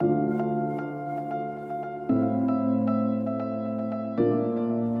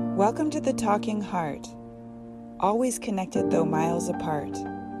Welcome to the Talking Heart, always connected though miles apart.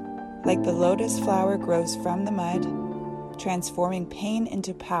 Like the lotus flower grows from the mud, transforming pain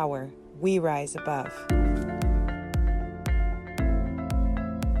into power, we rise above.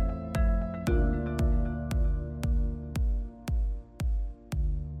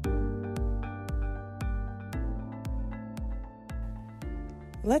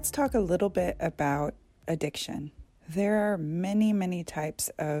 Let's talk a little bit about addiction. There are many types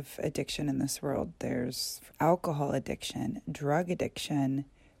of addiction in this world. There's alcohol addiction, drug addiction,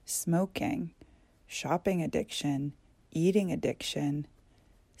 smoking, shopping addiction, eating addiction,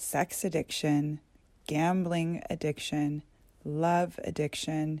 sex addiction, gambling addiction, love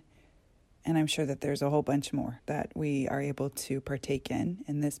addiction, and I'm sure that there's a whole bunch more that we are able to partake in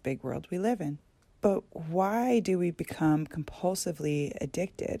this big world we live in. But why do we become compulsively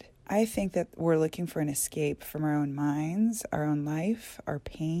addicted? I think that we're looking for an escape from our own minds, our own life, our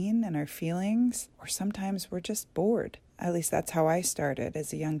pain, and our feelings, or sometimes we're just bored. At least that's how I started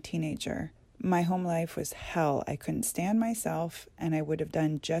as a young teenager. My home life was hell. I couldn't stand myself, and I would have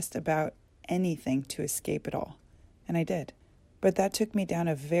done just about anything to escape it all. And I did. But that took me down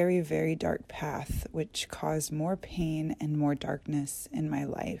a very dark path, which caused more pain and more darkness in my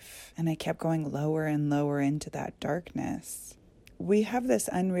life. And I kept going lower and lower into that darkness. We have this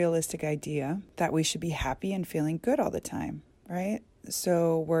unrealistic idea that we should be happy and feeling good all the time, right?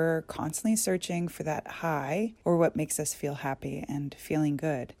 So we're constantly searching for that high or what makes us feel happy and feeling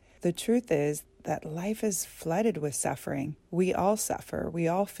good. The truth is that life is flooded with suffering. We all suffer. We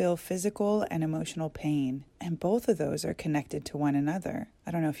all feel physical and emotional pain. And both of those are connected to one another.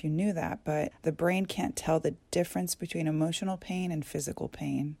 I don't know if you knew that, but the brain can't tell the difference between emotional pain and physical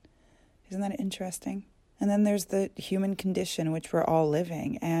pain. Isn't that interesting? And then there's the human condition, which we're all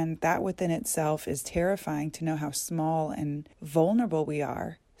living. And that within itself is terrifying to know how small and vulnerable we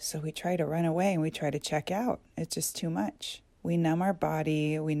are. So we try to run away and we try to check out. It's just too much. We numb our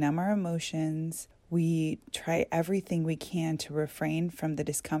body, we numb our emotions, we try everything we can to refrain from the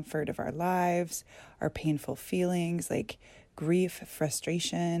discomfort of our lives, our painful feelings like grief,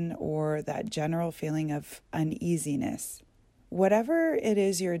 frustration, or that general feeling of uneasiness. Whatever it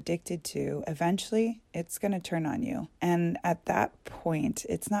is you're addicted to, eventually it's going to turn on you. And at that point,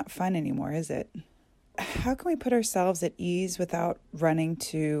 it's not fun anymore, is it? How can we put ourselves at ease without running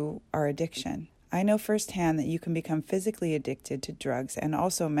to our addiction? I know firsthand that you can become physically addicted to drugs and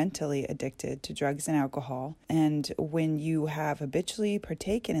also mentally addicted to drugs and alcohol. And when you have habitually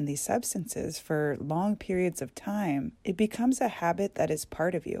partaken in these substances for long periods of time, it becomes a habit that is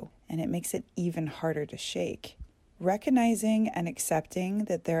part of you, and it makes it even harder to shake. Recognizing and accepting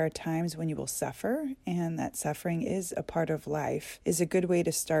that there are times when you will suffer and that suffering is a part of life is a good way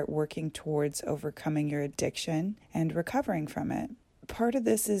to start working towards overcoming your addiction and recovering from it. Part of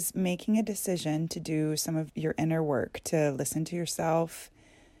this is making a decision to do some of your inner work, to listen to yourself,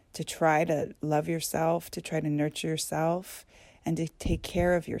 to try to love yourself, to try to nurture yourself, and to take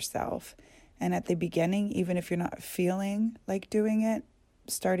care of yourself. And at the beginning, even if you're not feeling like doing it,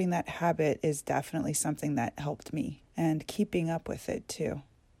 starting that habit is definitely something that helped me, and keeping up with it too.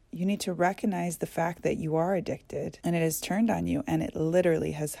 You need to recognize the fact that you are addicted and it has turned on you and it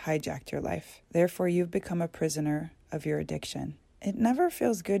literally has hijacked your life. Therefore, you've become a prisoner of your addiction. It never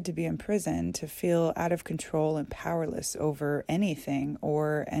feels good to be in prison, to feel out of control and powerless over anything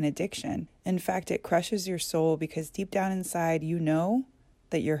or an addiction. In fact, it crushes your soul because deep down inside, you know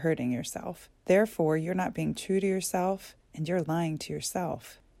that you're hurting yourself. Therefore, you're not being true to yourself and you're lying to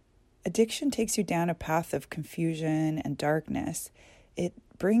yourself. Addiction takes you down a path of confusion and darkness. It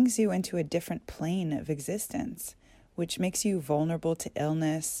brings you into a different plane of existence, which makes you vulnerable to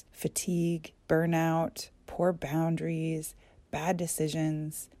illness, fatigue, burnout, poor boundaries, bad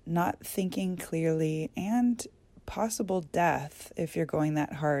decisions, not thinking clearly, and possible death if you're going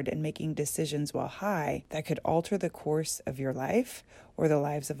that hard and making decisions while high that could alter the course of your life or the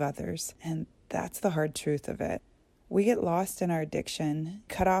lives of others. And that's the hard truth of it. We get lost in our addiction,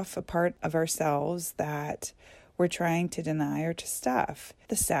 cut off a part of ourselves that we're trying to deny or to stuff.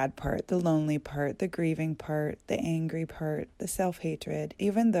 The sad part, the lonely part, the grieving part, the angry part, the self-hatred.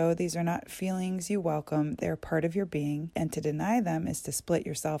 Even though these are not feelings you welcome, they're part of your being, and to deny them is to split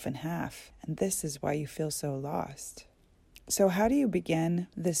yourself in half. And this is why you feel so lost. So how do you begin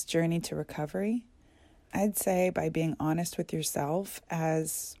this journey to recovery? I'd say by being honest with yourself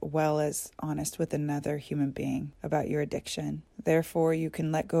as well as honest with another human being about your addiction. Therefore, you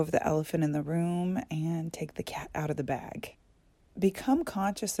can let go of the elephant in the room and take the cat out of the bag. Become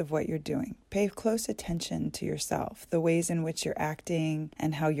conscious of what you're doing. Pay close attention to yourself, the ways in which you're acting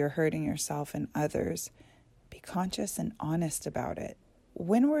and how you're hurting yourself and others. Be conscious and honest about it.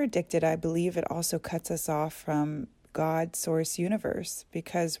 when we're addicted, I believe it also cuts us off from God, source, universe,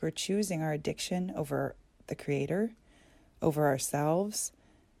 because we're choosing our addiction over the Creator, over ourselves,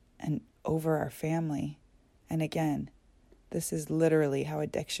 and over our family. And again, this is literally how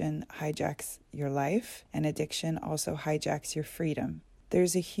addiction hijacks your life, and addiction also hijacks your freedom.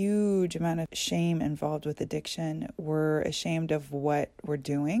 There's a huge amount of shame involved with addiction. We're ashamed of what we're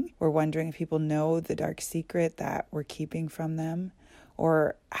doing. We're wondering if people know the dark secret that we're keeping from them,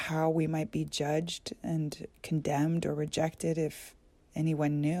 or how we might be judged and condemned or rejected if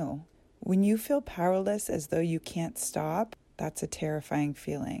anyone knew. When you feel powerless, as though you can't stop, that's a terrifying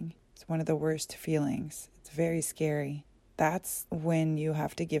feeling. It's one of the worst feelings. It's very scary. That's when you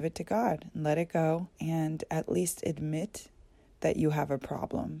have to give it to God and let it go, and at least admit that you have a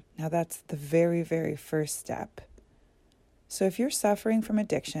problem. Now that's the very, very first step. So if you're suffering from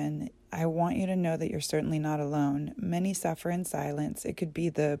addiction, I want you to know that you're certainly not alone. Many suffer in silence. It could be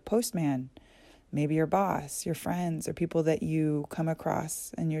the postman, maybe your boss, your friends, or people that you come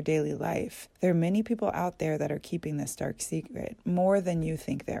across in your daily life. There are many people out there that are keeping this dark secret, more than you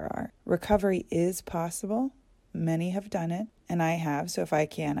think there are. Recovery is possible. Many have done it, and I have, so if I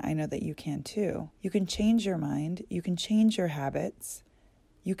can, I know that you can too. You can change your mind, you can change your habits,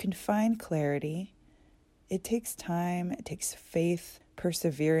 you can find clarity. It takes time, it takes faith,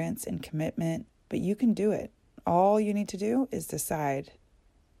 perseverance, and commitment, but you can do it. All you need to do is decide,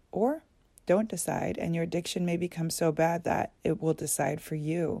 or don't decide, and your addiction may become so bad that it will decide for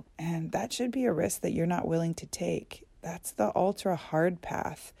you. And that should be a risk that you're not willing to take. That's the ultra hard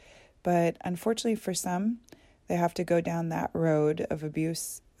path. But unfortunately for some, they have to go down that road of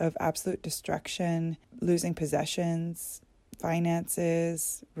abuse, of absolute destruction, losing possessions,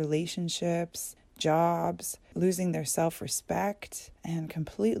 finances, relationships, jobs, losing their self-respect, and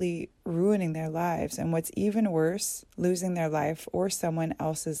completely ruining their lives. And what's even worse, losing their life or someone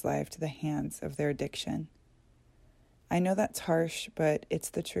else's life to the hands of their addiction. I know that's harsh, but it's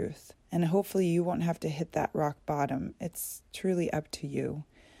the truth. And hopefully you won't have to hit that rock bottom. It's truly up to you.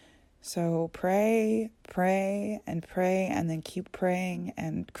 So pray, and then keep praying,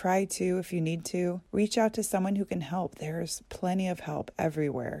 and cry too if you need to. Reach out to someone who can help. There's plenty of help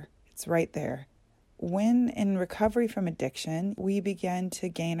everywhere. It's right there. When in recovery from addiction, we begin to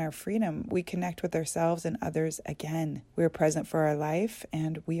gain our freedom. We connect with ourselves and others again. We're present for our life,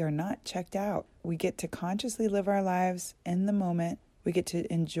 and we are not checked out. We get to consciously live our lives in the moment. We get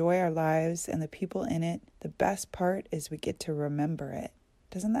to enjoy our lives and the people in it. The best part is we get to remember it.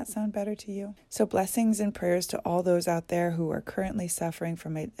 Doesn't that sound better to you? So blessings and prayers to all those out there who are currently suffering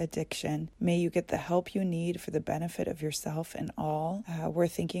from addiction. May you get the help you need for the benefit of yourself and all. We're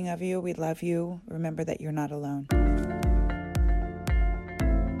thinking of you. We love you. Remember that you're not alone.